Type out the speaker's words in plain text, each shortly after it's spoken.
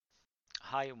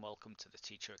Hi and welcome to the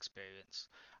Teacher Experience.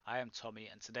 I am Tommy,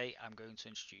 and today I'm going to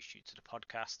introduce you to the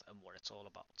podcast and what it's all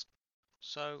about.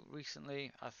 So,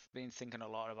 recently I've been thinking a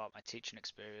lot about my teaching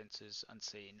experiences and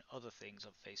seeing other things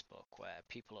on Facebook where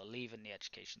people are leaving the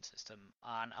education system,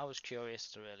 and I was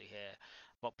curious to really hear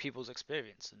about people's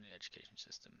experience in the education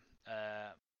system.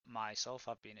 Myself,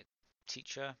 I've been a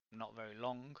teacher not very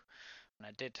long, and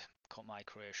I did cut my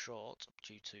career short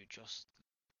due to just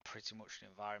pretty much the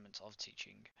environment of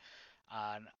teaching.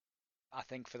 And I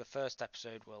think for the first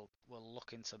episode, we'll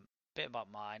look into a bit about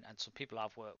mine and some people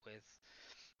I've worked with,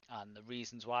 and the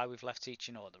reasons why we've left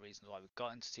teaching or the reasons why we've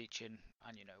got into teaching,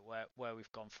 and where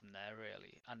we've gone from there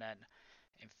really. And then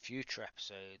in future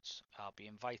episodes, I'll be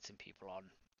inviting people on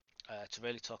to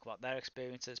really talk about their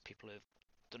experiences. People who've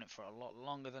done it for a lot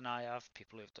longer than I have,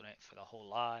 people who've done it for their whole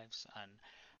lives, and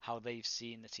how they've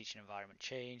seen the teaching environment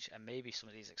change, and maybe some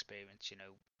of these experiences,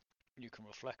 you can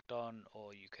reflect on,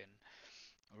 or you can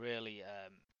really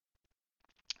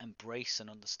embrace and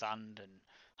understand and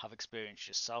have experienced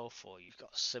yourself, or you've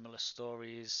got similar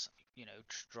stories,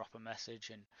 drop a message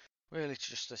and really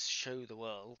just to show the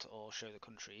world or show the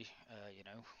country,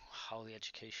 how the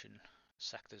education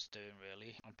sector's doing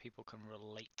really, and people can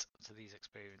relate to these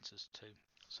experiences too.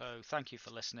 So thank you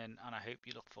for listening, and I hope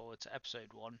you look forward to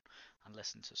episode 1 and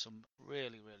listen to some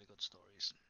really, really good stories.